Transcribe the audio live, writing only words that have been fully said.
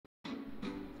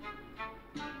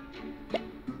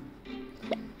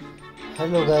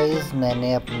Hello guys,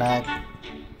 मैंने अपना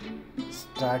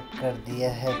start कर दिया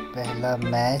है पहला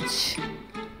मैच,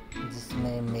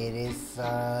 जिसमें मेरे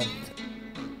साथ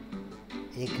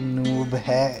एक नूब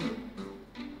है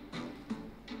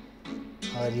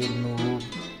और ये नूब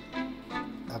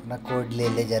अपना कोड ले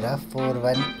ले जरा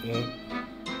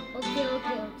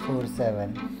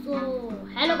 41847। तो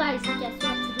हेलो गाइस, कैसे हो आप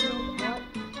सभी लोग? और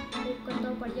होप करता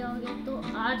हूँ बढ़िया हो गया। तो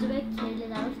आज मैं खेलने जा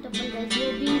रहा हूँ स्टम्बल गाइस,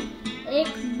 वो भी एक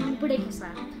नूबड़े के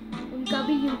साथ। उनका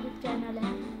भी यूट्यूब चैनल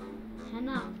है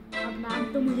ना। अब नाम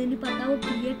तो मुझे नहीं पता, वो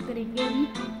क्रिएट करेंगे अभी,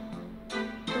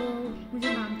 तो मुझे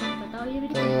नाम तो नहीं पता। ये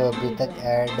मेरी तो अभी तक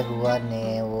ऐड हुआ नहीं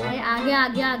है वो। आ गया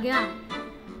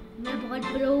मैं बहुत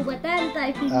प्रो हूँ, पता है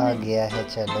टाइपिंग आ में। गया है,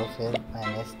 चलो फिर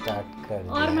मैंने स्टार्ट कर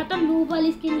दिया। और मैं तो नूब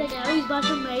वाली स्किन लेके आया हूँ, इस बार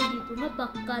तो मैं ही जीतूंगा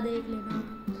पक्का, देख लेना।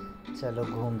 चलो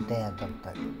घूमते हैं तब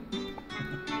तक।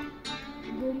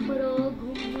 घूम रो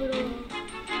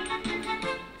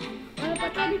और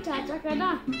पता नहीं चाचा का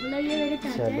ना, मतलब ये मेरे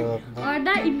चाचा है, और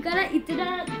ना इनका ना इतना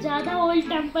ज्यादा ओल्ड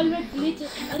टेम्पल में ग्लिच।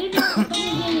 अरे ये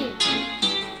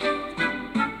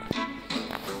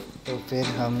तो फिर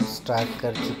हम स्टार्ट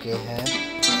कर चुके हैं।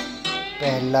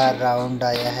 पहला राउंड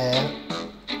आया है।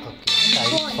 ओके,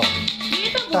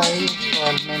 टाइट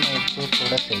फॉल में मेरे को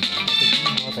थोड़ा सही लगा,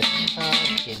 लेकिन बहुत अच्छा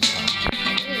खेल था।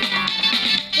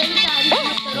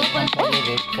 पहले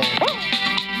वेट कर।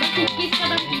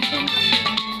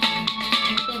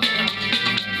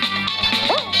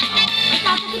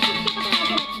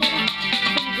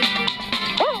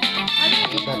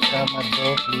 धक्का मत दो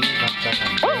प्लीज, धक्का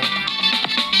मत दो।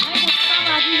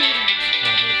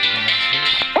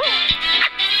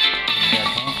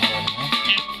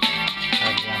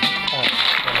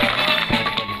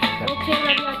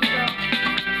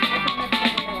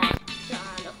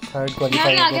 थर्ड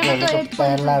क्वालीफाई हो गया, तो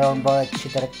पहला राउंड बहुत अच्छी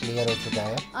तरह क्लियर हो चुका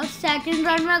है। और सेकंड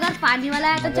राउंड में अगर पानी वाला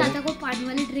है तो चाचा को पानी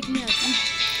वाली ट्रिक नहीं आती।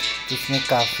 इसमें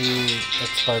काफ़ी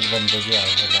एक्सपर्ट बंदे भी आए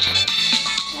हैं लग रहा है।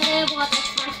 अरे बहुत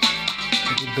अच्छा,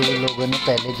 क्योंकि दो लोगों ने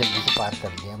पहले जल्दी से पार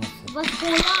कर लिया मुझसे। बस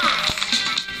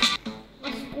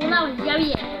कोला भैया भी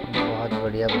है। बहुत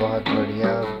बढ़िया, बहुत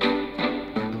बढ़िया।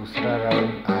 दूसरा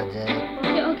राउंड आ जाए।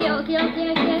 ओके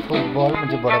फुटबॉल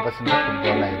मुझे बड़ा पसंद है,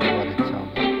 फुटबॉल आएगा बहुत अच्छा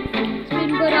होगा।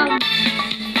 बिंगो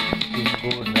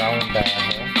राउंड आया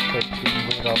है, तो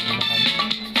बिंगो राउंड में हम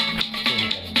खेल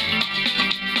करेंगे।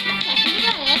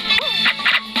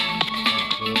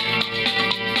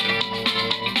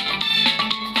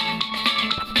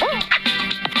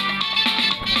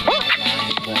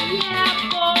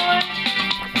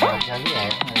 राजा भी आया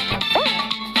हमारे साथ।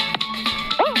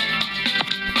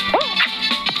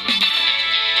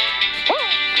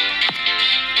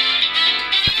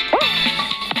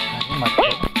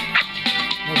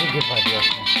 मुझे गिरवा दिया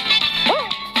उसने।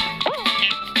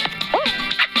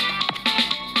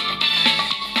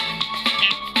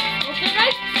 Okay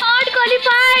guys, third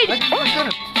qualified.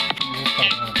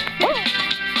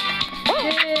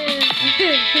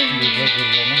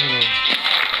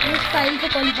 वो स्टाइल को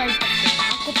क्वालीफाइड करते हैं,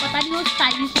 आपको पता नहीं, वो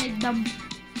स्टाइलिश है, एकदम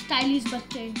स्टाइलिश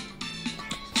बच्चे।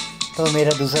 तो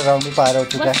मेरा दूसरा राउंड भी पार हो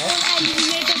चुका है।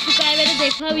 एलिमिनेट हो चुका है, मैंने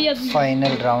देखा भी अभी।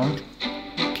 फाइनल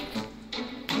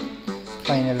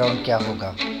राउंड क्या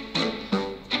होगा?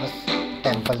 बस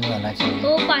टेंपल नहीं होना चाहिए।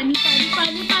 तो पानी की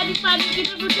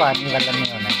तो पानी वाला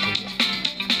नहीं होना चाहिए।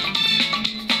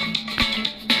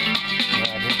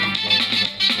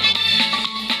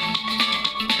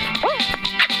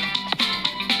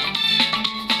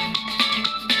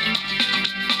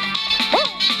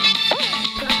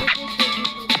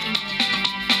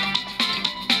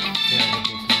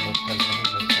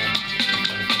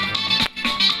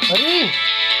 अरे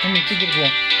नीचे गिर गया।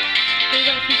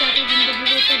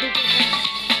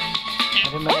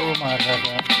 अरे मैं वो मार रहा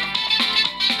था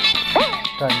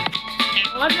टर्न।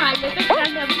 और मार लेते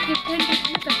टर्न, अभी डिफरेंट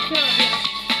अच्छे हो गया,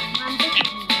 मानते हैं।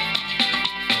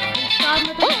 साथ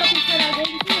में तो पीछे आ गए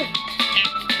इनके।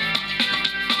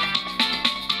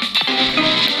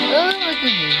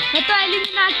 मैं तो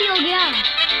एलिमिनेट हो गया।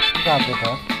 कहाँ पे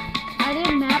था? अरे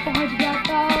मैं पहुंच गया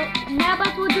था, मैं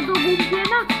बस वो जो दो घूम थे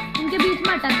ना, उनके बीच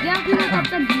में अटक गया, फिर वो तब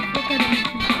तक जीत के करेंगे।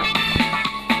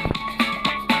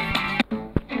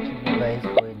 गाइस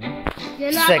कोई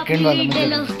नहीं, सेकंड वाला मुझे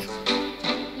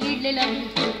लीड ले लो।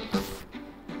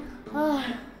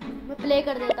 मैं प्ले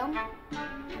कर देता हूँ।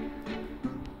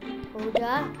 हो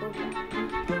जा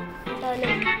चले,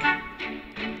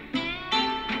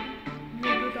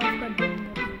 ब्लूटूथ ऑफ कर दूंगा।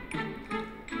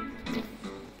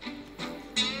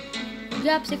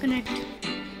 आपसे कनेक्ट।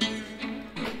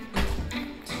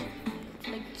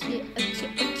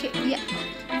 अच्छे या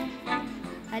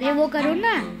अरे वो करो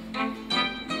ना,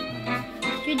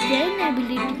 फिर गेन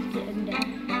एबिलिटी के अंदर।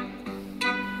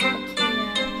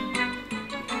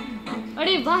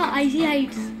 अरे वाह आईसी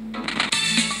हाइट्स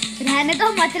रहने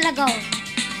तो मत लगाओ।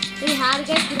 ये हार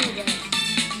गए फिर हो गया।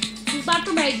 इस बार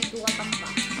तो मैं जीतूंगा पक्का।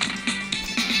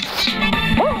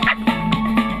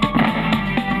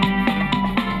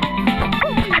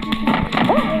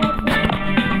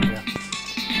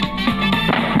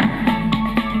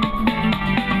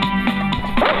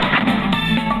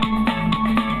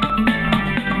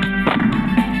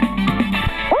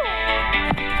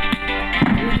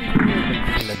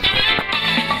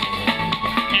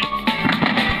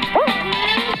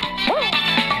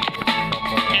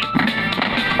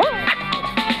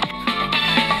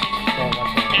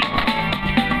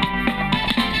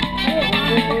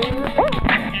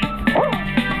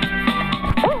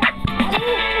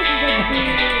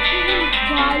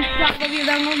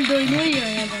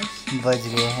 बच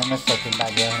गए हैं। मैं सेकंड आ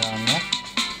गया हूँ मैं।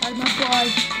 और मैं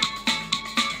फर्स्ट,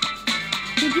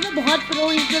 क्योंकि मैं बहुत प्रो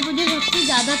हूँ इसलिए मुझे सबसे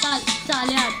ज़्यादा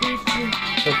चालें आती हैं इसमें।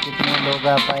 तो कितने लोग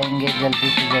आ पाएंगे जल्दी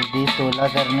से जल्दी? 16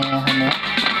 करने हैं हमें।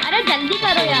 अरे जल्दी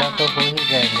करो यार। 16 तो हो ही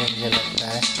जाएंगे मुझे लगता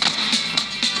है।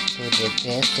 तो देखते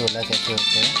हैं 16 कैसे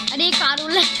होते हैं। अरे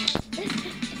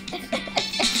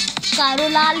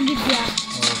कारोलाल गिर गया।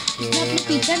 ओके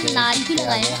पीछे लाल भी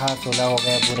लगाया। हाँ 16 हो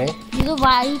गए पूरे। ये तो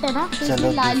वाइट है ना, तो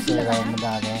चलो लाल भी दूसरे लगाया। राउंड में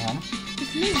आ गए हम।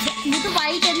 इसमें ये तो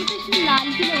वाइट है ना, तो इसमें लाल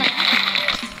भी लगाया।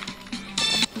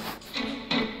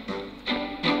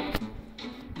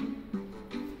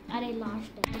 अरे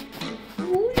लास्ट है।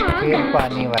 फिर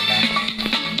पानी वाला।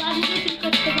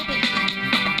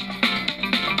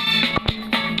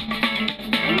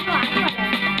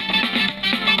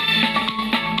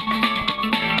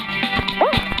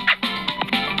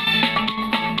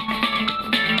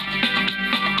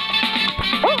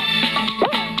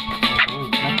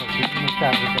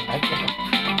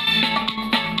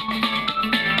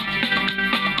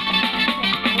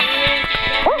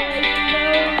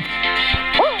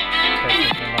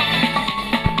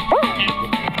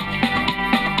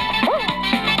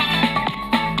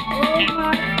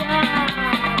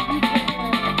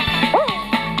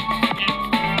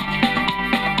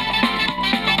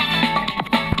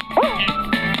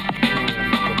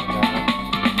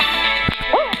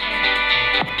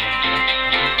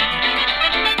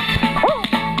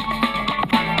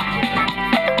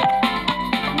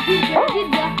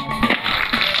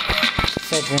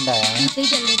 सेकंड आया है। सही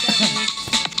चल रहा है।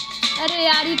 अरे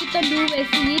यार ये कितना डूब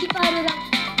ऐसे ये नहीं पा रहा।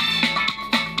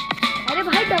 अरे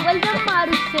भाई डबल जंप मार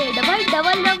उससे।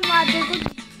 डबल जंप मार दे कुछ।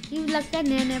 ये लगता है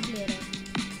नए प्लेयर है।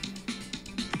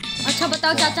 अच्छा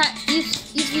बताओ चाचा, इस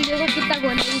वीडियो को कितना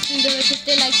गोल है? इस वीडियो में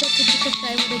कितने लाइक्स और कितने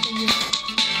सब्सक्राइब होने चाहिए?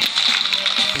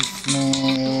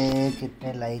 इसमें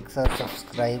कितने लाइक्स और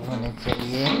सब्सक्राइब होने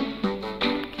चाहिए?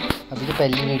 अभी तो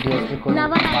पहली वीडियो पे कोई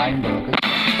डिमांड हो गई।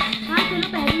 हाँ चलो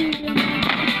पहली वीडियो में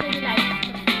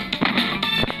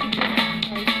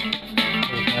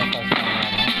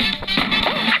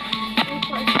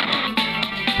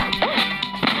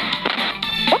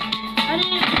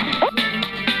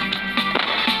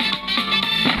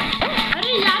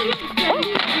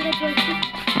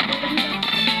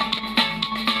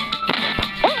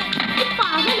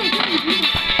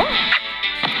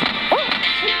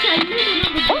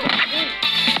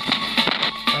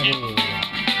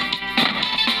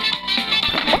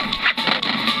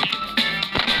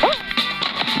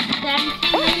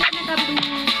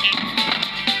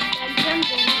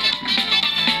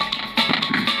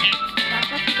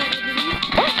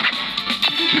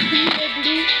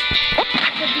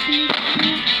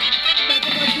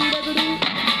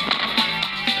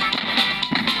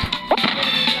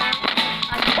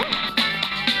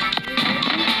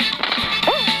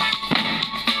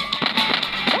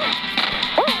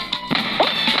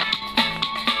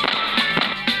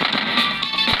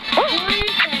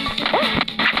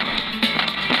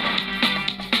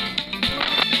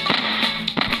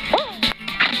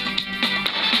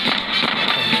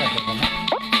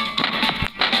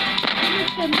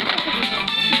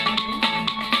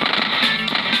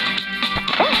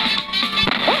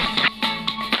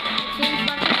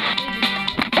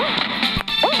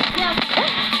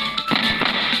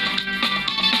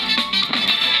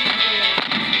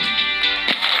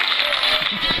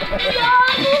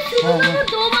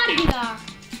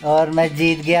और मैं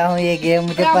जीत गया हूँ ये गेम,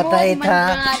 मुझे पता ही था।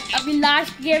 अभी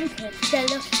लास्ट गेम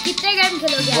चलो, कितने गेम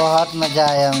खेलोगे? बहुत मजा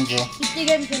आया मुझे। कितने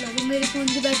गेम खेलोगे? मेरे फोन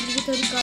की बैटरी भी थोड़ी